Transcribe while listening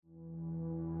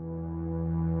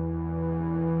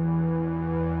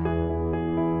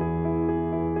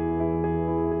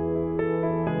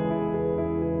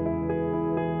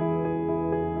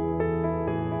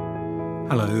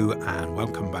Hello and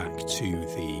welcome back to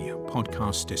the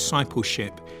podcast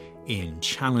Discipleship in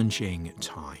Challenging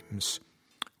Times.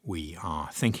 We are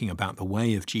thinking about the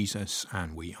way of Jesus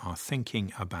and we are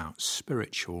thinking about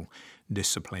spiritual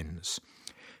disciplines.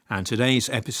 And today's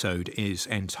episode is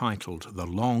entitled The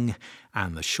Long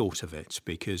and the Short of It,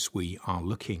 because we are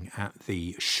looking at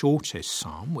the shortest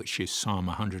psalm, which is Psalm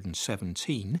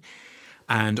 117,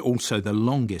 and also the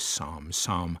longest psalm,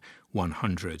 Psalm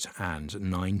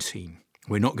 119.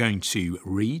 We're not going to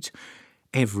read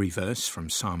every verse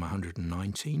from Psalm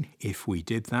 119. If we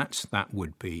did that, that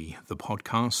would be the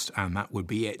podcast and that would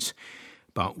be it.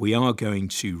 But we are going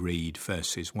to read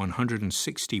verses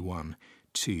 161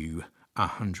 to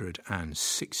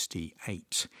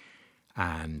 168.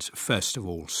 And first of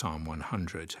all, Psalm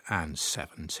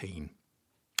 117.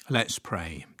 Let's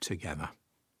pray together.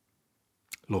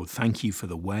 Lord, thank you for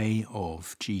the way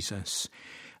of Jesus.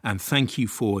 And thank you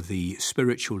for the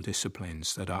spiritual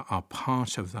disciplines that are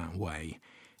part of that way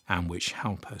and which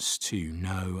help us to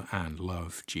know and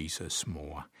love Jesus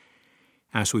more.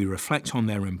 As we reflect on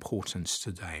their importance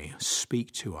today,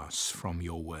 speak to us from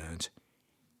your word.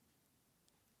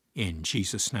 In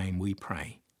Jesus' name we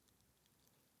pray.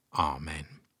 Amen.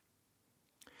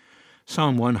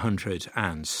 Psalm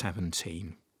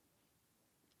 117.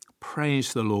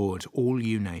 Praise the Lord, all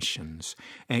you nations.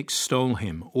 Extol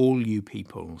him, all you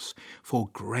peoples. For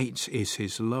great is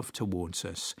his love towards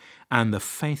us, and the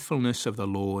faithfulness of the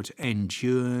Lord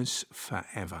endures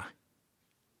forever.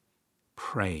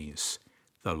 Praise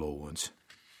the Lord.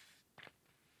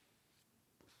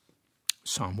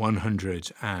 Psalm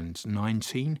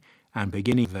 119, and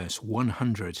beginning verse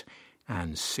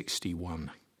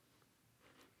 161.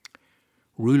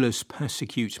 Rulers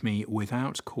persecute me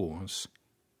without cause,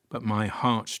 but my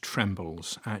heart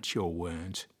trembles at your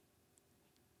word.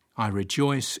 I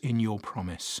rejoice in your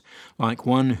promise, like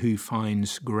one who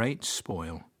finds great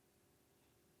spoil.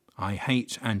 I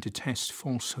hate and detest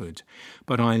falsehood,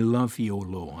 but I love your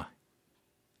law.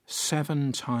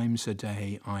 7 times a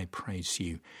day I praise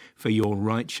you for your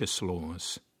righteous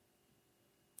laws.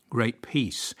 Great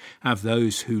peace have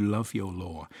those who love your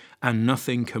law, and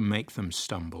nothing can make them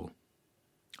stumble.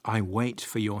 I wait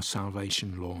for your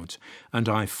salvation, Lord, and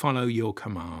I follow your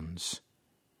commands.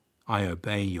 I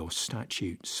obey your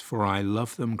statutes, for I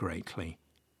love them greatly.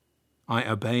 I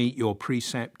obey your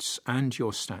precepts and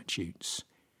your statutes,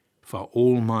 for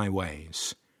all my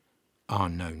ways are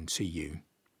known to you.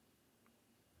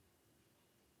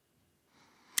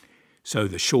 So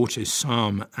the shortest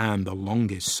psalm and the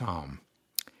longest psalm,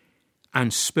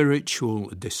 and spiritual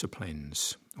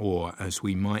disciplines, or as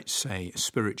we might say,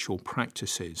 spiritual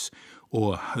practices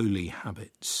or holy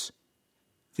habits.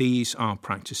 These are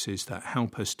practices that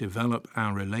help us develop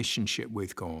our relationship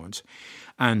with God,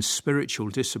 and spiritual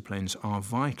disciplines are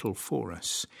vital for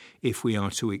us if we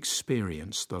are to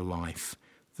experience the life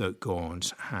that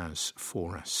God has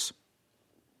for us.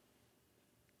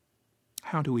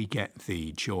 How do we get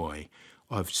the joy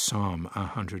of Psalm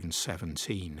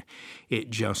 117? It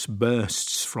just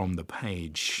bursts from the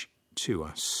page to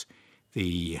us.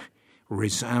 The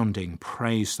resounding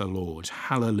praise the Lord,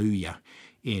 hallelujah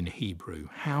in Hebrew.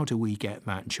 How do we get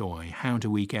that joy? How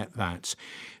do we get that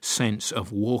sense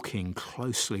of walking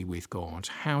closely with God?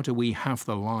 How do we have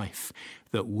the life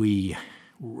that we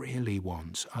really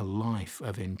want? A life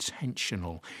of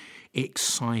intentional,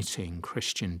 exciting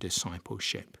Christian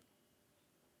discipleship.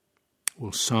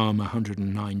 Well, Psalm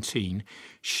 119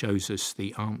 shows us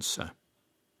the answer.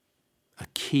 A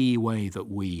key way that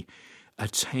we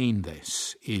attain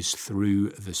this is through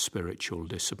the spiritual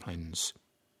disciplines.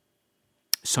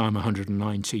 Psalm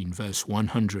 119, verse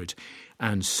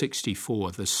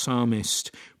 164, the psalmist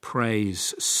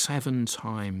prays 7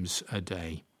 times a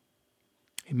day.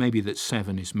 It may be that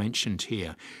 7 is mentioned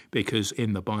here because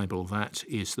in the Bible that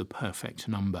is the perfect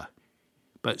number.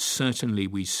 But certainly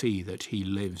we see that he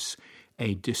lives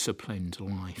a disciplined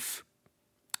life.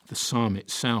 The psalm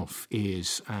itself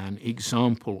is an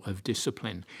example of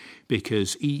discipline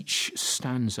because each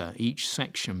stanza, each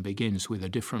section begins with a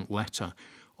different letter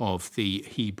of the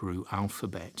Hebrew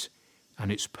alphabet,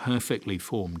 and it's perfectly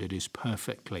formed, it is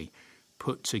perfectly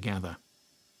put together.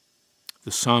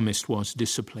 The psalmist was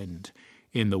disciplined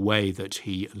in the way that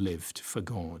he lived for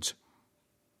God.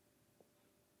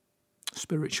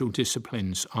 Spiritual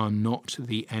disciplines are not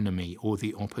the enemy or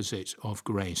the opposite of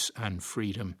grace and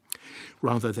freedom.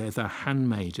 Rather, they're the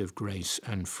handmaid of grace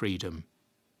and freedom.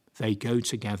 They go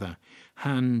together,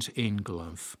 hand in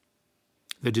glove.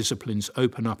 The disciplines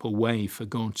open up a way for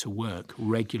God to work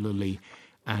regularly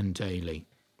and daily.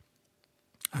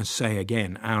 I say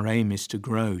again, our aim is to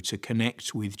grow, to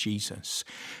connect with Jesus.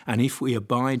 And if we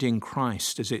abide in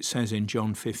Christ, as it says in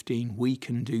John 15, we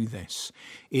can do this.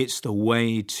 It's the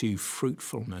way to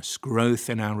fruitfulness, growth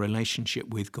in our relationship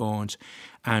with God,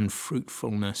 and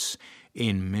fruitfulness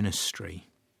in ministry.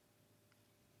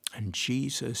 And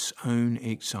Jesus' own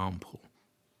example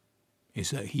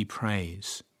is that he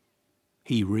prays,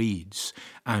 he reads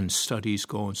and studies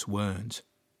God's word.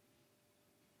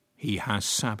 He has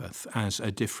Sabbath as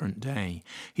a different day.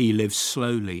 He lives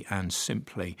slowly and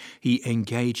simply. He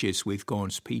engages with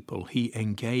God's people. He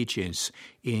engages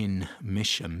in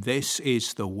mission. This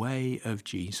is the way of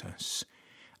Jesus.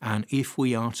 And if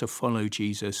we are to follow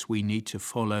Jesus, we need to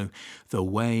follow the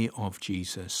way of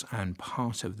Jesus. And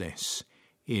part of this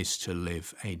is to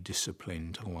live a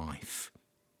disciplined life.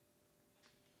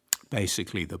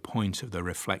 Basically, the point of the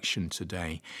reflection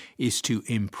today is to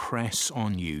impress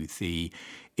on you the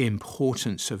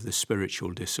importance of the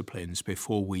spiritual disciplines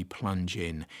before we plunge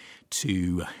in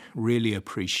to really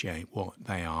appreciate what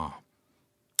they are.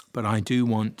 But I do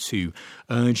want to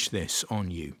urge this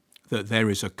on you, that there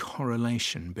is a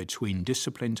correlation between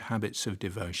disciplined habits of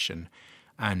devotion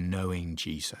and knowing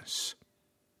Jesus.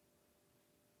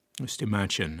 Just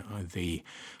imagine the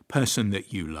person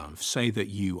that you love. Say that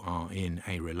you are in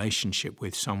a relationship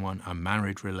with someone, a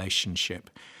married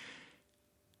relationship.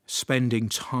 Spending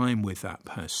time with that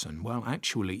person, well,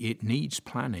 actually, it needs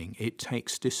planning. It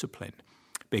takes discipline,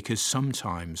 because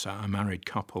sometimes a married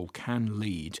couple can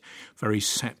lead very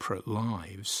separate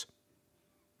lives.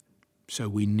 So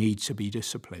we need to be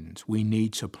disciplined. We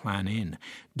need to plan in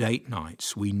date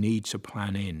nights. We need to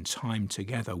plan in time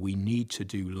together. We need to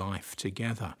do life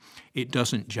together. It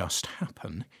doesn't just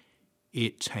happen.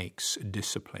 It takes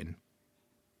discipline.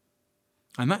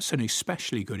 And that's an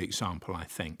especially good example, I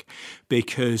think,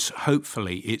 because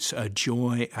hopefully it's a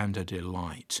joy and a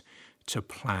delight to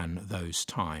plan those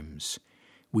times.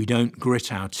 We don't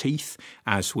grit our teeth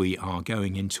as we are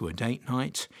going into a date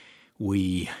night.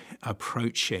 We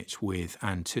approach it with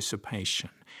anticipation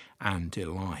and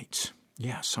delight.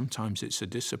 Yeah, sometimes it's a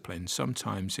discipline,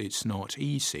 sometimes it's not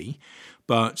easy,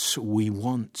 but we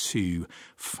want to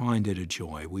find it a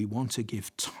joy. We want to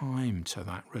give time to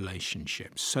that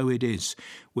relationship. So it is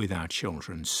with our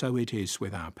children, so it is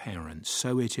with our parents,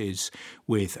 so it is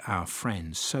with our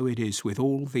friends, so it is with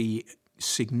all the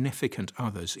significant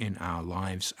others in our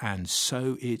lives, and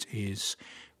so it is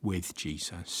with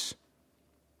Jesus.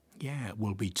 Yeah, it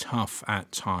will be tough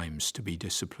at times to be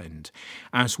disciplined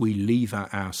as we lever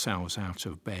ourselves out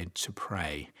of bed to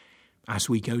pray, as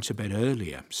we go to bed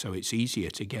earlier so it's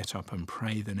easier to get up and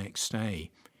pray the next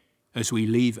day, as we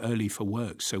leave early for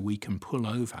work so we can pull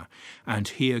over and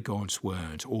hear God's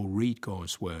word or read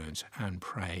God's word and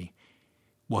pray.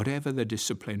 Whatever the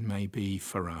discipline may be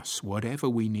for us, whatever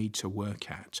we need to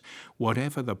work at,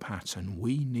 whatever the pattern,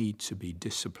 we need to be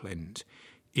disciplined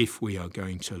if we are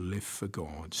going to live for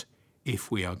God,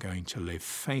 if we are going to live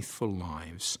faithful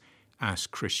lives as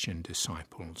Christian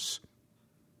disciples.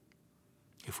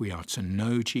 If we are to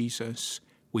know Jesus,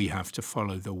 we have to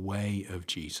follow the way of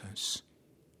Jesus.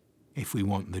 If we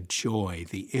want the joy,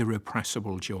 the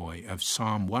irrepressible joy of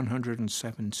Psalm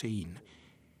 117,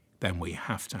 then we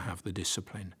have to have the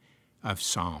discipline of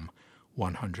Psalm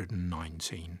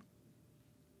 119.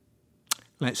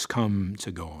 Let's come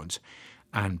to God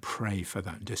and pray for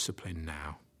that discipline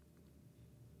now.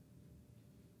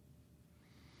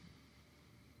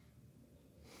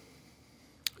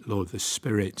 Lord, the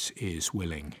spirit is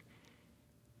willing,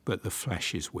 but the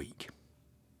flesh is weak.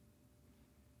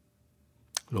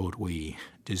 Lord, we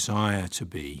desire to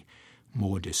be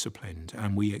more disciplined,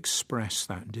 and we express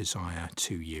that desire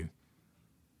to you,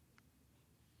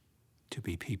 to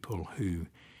be people who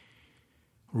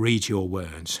read your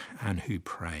words and who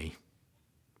pray,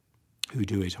 who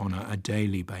do it on a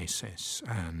daily basis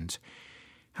and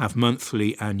have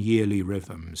monthly and yearly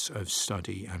rhythms of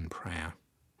study and prayer.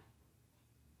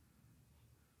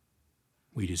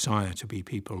 We desire to be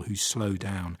people who slow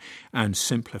down and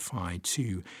simplify,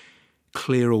 to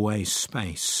clear away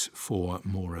space for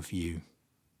more of you.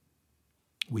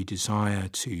 We desire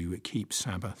to keep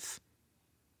Sabbath.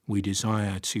 We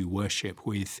desire to worship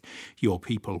with your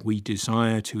people. We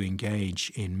desire to engage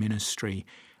in ministry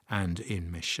and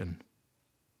in mission.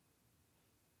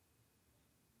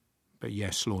 But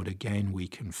yes, Lord, again we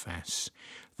confess,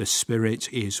 the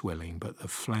spirit is willing, but the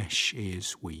flesh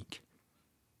is weak.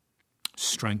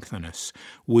 Strengthen us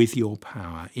with your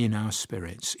power in our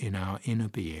spirits, in our inner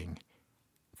being,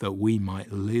 that we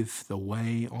might live the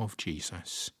way of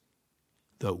Jesus,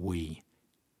 that we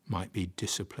might be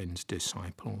disciplined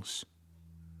disciples.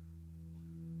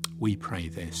 We pray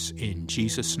this in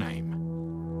Jesus' name.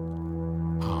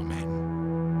 Amen.